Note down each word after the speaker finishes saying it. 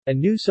A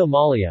new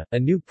Somalia, a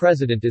new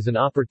president is an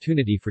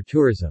opportunity for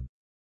tourism.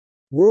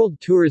 World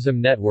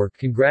Tourism Network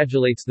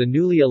congratulates the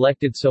newly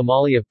elected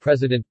Somalia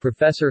President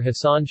Professor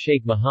Hassan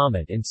Sheikh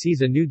Mohamud and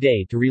sees a new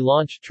day to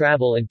relaunch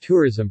travel and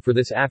tourism for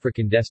this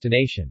African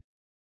destination.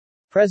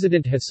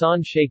 President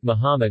Hassan Sheikh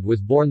Mohamud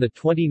was born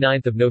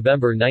 29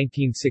 November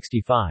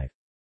 1965.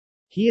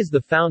 He is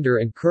the founder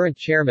and current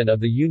chairman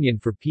of the Union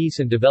for Peace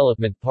and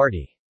Development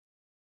Party.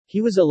 He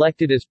was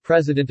elected as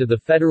President of the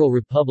Federal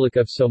Republic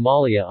of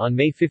Somalia on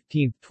May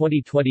 15,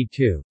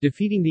 2022,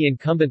 defeating the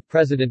incumbent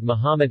President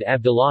Mohamed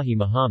Abdullahi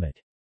Mohamed.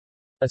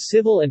 A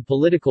civil and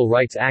political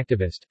rights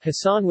activist,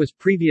 Hassan was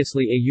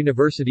previously a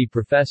university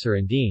professor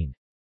and dean.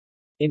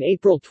 In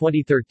April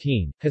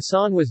 2013,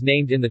 Hassan was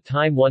named in the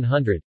Time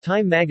 100,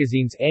 Time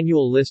magazine's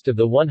annual list of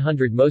the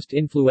 100 most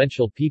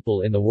influential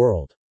people in the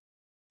world.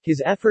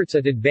 His efforts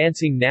at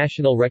advancing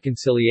national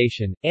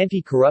reconciliation,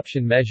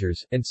 anti-corruption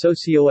measures, and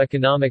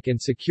socio-economic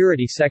and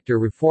security sector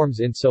reforms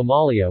in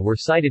Somalia were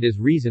cited as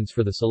reasons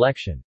for the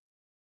selection.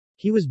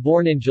 He was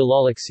born in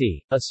Jalalaqsi,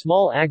 a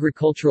small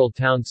agricultural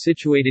town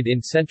situated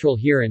in central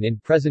Hiran in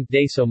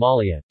present-day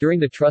Somalia, during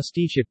the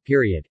trusteeship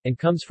period, and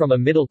comes from a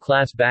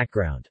middle-class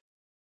background.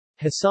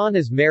 Hassan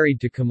is married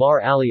to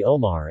Kamar Ali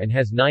Omar and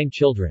has 9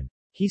 children.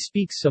 He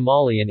speaks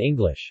Somali and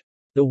English.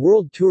 The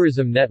World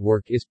Tourism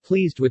Network is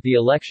pleased with the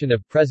election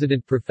of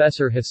President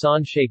Professor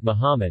Hassan Sheikh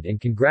Mohamud and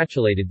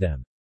congratulated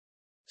them.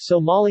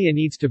 Somalia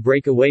needs to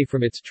break away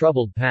from its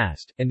troubled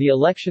past, and the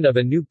election of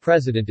a new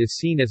president is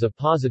seen as a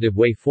positive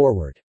way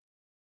forward.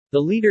 The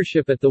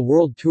leadership at the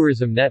World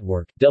Tourism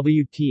Network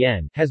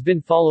 (WTN) has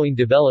been following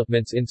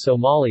developments in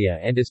Somalia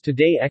and is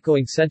today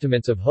echoing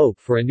sentiments of hope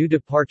for a new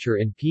departure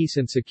in peace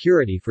and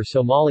security for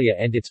Somalia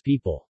and its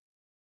people.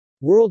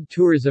 World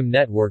Tourism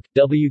Network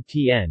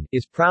 (WTN)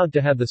 is proud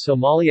to have the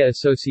Somalia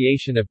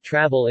Association of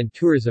Travel and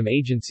Tourism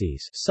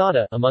Agencies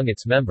 (SATA) among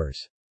its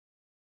members.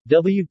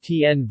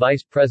 WTN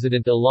Vice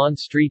President Alon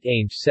Street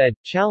Ainge said,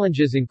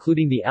 "Challenges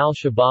including the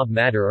Al-Shabaab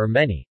matter are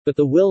many, but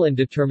the will and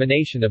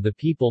determination of the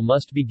people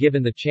must be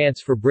given the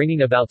chance for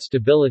bringing about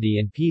stability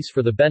and peace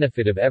for the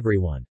benefit of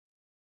everyone."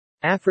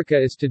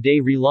 Africa is today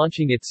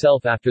relaunching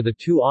itself after the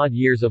 2 odd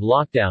years of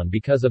lockdown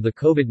because of the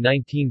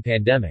COVID-19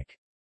 pandemic.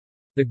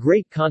 The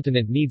great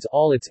continent needs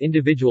all its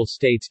individual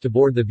states to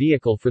board the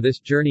vehicle for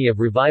this journey of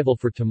revival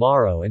for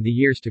tomorrow and the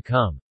years to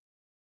come.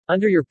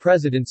 Under your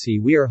presidency,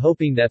 we are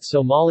hoping that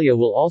Somalia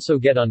will also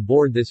get on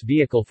board this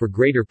vehicle for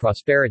greater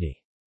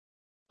prosperity.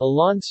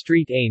 Alon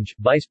Street Ainge,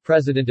 Vice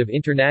President of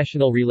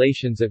International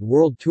Relations at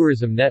World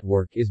Tourism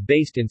Network, is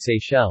based in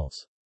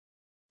Seychelles.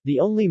 The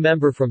only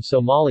member from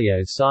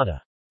Somalia is SATA.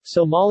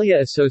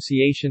 Somalia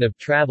Association of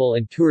Travel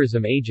and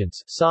Tourism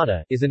Agents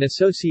 (SATA) is an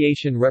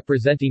association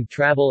representing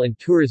travel and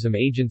tourism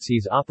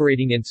agencies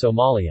operating in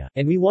Somalia,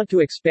 and we want to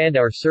expand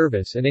our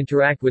service and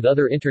interact with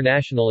other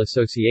international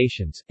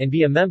associations, and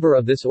be a member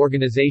of this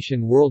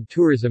organization. World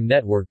Tourism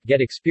Network get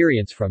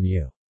experience from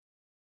you.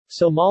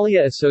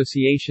 Somalia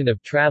Association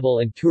of Travel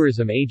and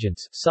Tourism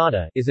Agents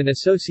 (SATA) is an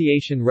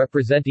association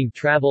representing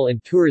travel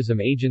and tourism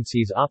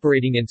agencies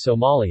operating in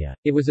Somalia.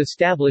 It was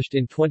established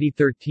in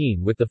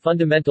 2013 with the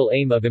fundamental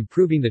aim of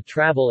improving the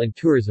travel and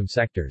tourism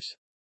sectors.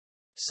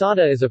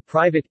 SATA is a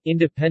private,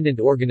 independent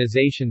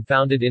organization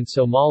founded in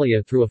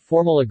Somalia through a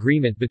formal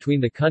agreement between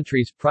the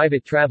country's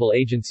private travel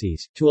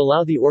agencies, to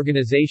allow the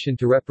organization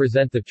to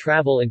represent the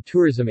travel and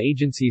tourism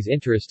agencies'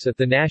 interests at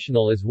the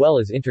national as well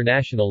as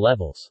international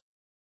levels.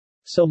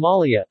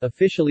 Somalia,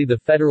 officially the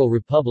Federal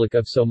Republic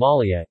of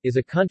Somalia, is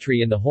a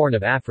country in the Horn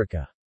of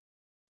Africa.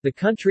 The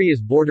country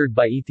is bordered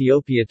by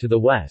Ethiopia to the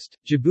west,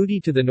 Djibouti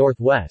to the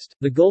northwest,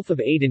 the Gulf of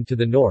Aden to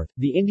the north,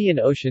 the Indian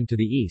Ocean to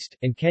the east,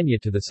 and Kenya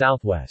to the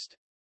southwest.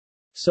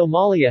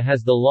 Somalia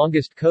has the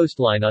longest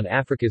coastline on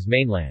Africa's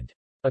mainland.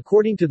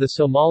 According to the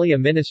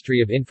Somalia Ministry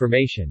of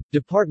Information,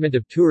 Department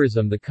of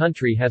Tourism, the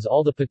country has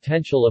all the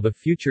potential of a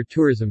future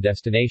tourism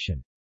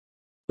destination.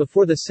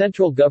 Before the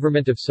central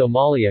government of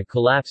Somalia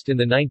collapsed in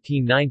the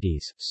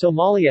 1990s,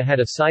 Somalia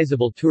had a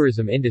sizable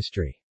tourism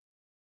industry.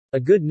 A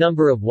good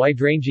number of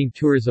wide-ranging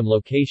tourism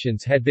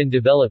locations had been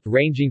developed,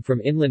 ranging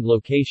from inland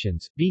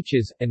locations,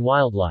 beaches, and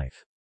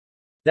wildlife.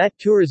 That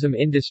tourism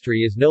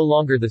industry is no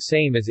longer the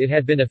same, as it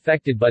had been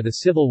affected by the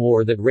civil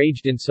war that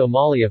raged in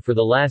Somalia for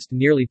the last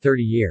nearly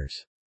 30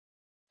 years.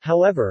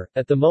 However,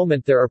 at the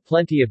moment there are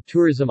plenty of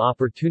tourism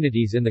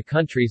opportunities in the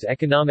country's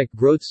economic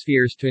growth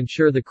spheres. To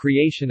ensure the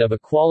creation of a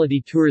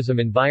quality tourism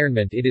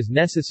environment, it is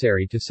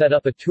necessary to set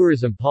up a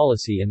tourism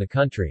policy in the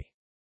country.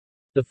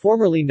 The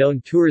formerly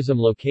known tourism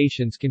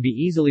locations can be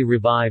easily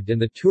revived,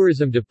 and the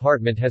tourism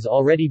department has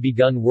already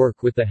begun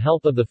work with the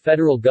help of the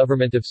federal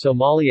government of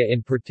Somalia,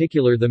 in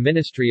particular the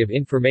Ministry of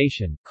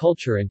Information,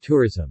 Culture and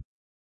Tourism.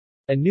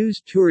 A new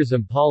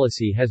tourism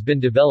policy has been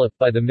developed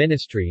by the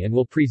ministry and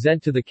will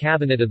present to the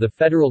cabinet of the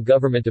federal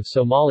government of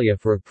Somalia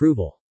for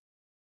approval.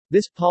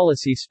 This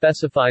policy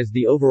specifies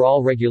the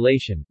overall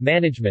regulation,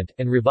 management,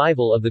 and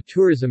revival of the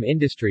tourism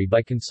industry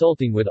by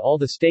consulting with all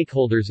the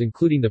stakeholders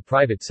including the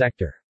private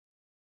sector.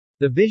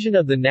 The vision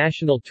of the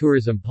national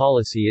tourism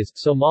policy is,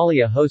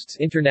 Somalia hosts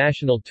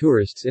international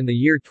tourists in the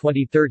year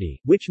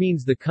 2030, which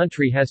means the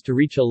country has to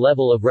reach a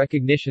level of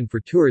recognition for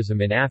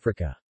tourism in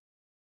Africa.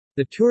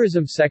 The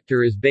tourism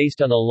sector is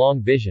based on a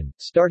long vision,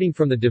 starting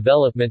from the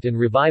development and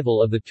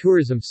revival of the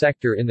tourism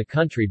sector in the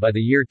country by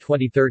the year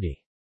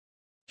 2030.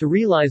 To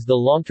realize the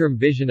long-term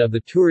vision of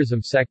the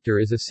tourism sector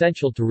is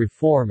essential to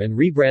reform and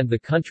rebrand the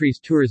country's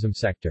tourism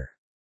sector.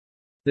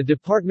 The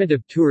Department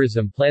of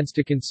Tourism plans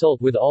to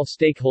consult with all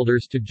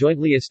stakeholders to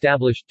jointly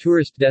establish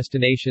tourist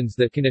destinations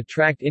that can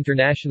attract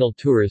international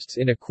tourists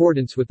in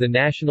accordance with the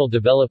National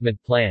Development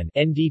Plan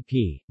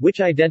 (NDP), which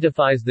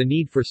identifies the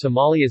need for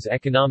Somalia's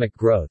economic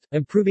growth,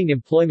 improving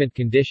employment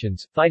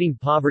conditions, fighting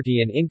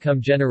poverty and income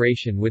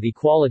generation with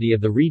equality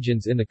of the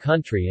regions in the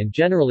country and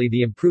generally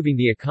improving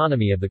the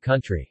economy of the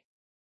country.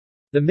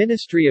 The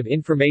Ministry of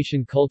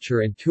Information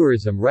Culture and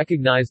Tourism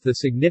recognized the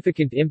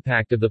significant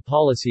impact of the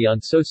policy on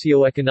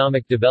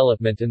socio-economic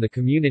development in the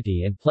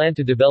community and plan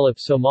to develop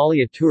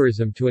Somalia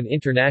tourism to an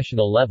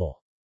international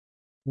level.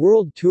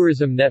 World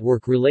Tourism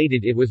Network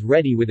related it was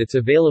ready with its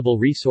available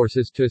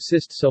resources to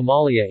assist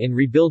Somalia in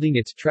rebuilding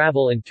its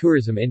travel and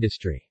tourism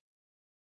industry.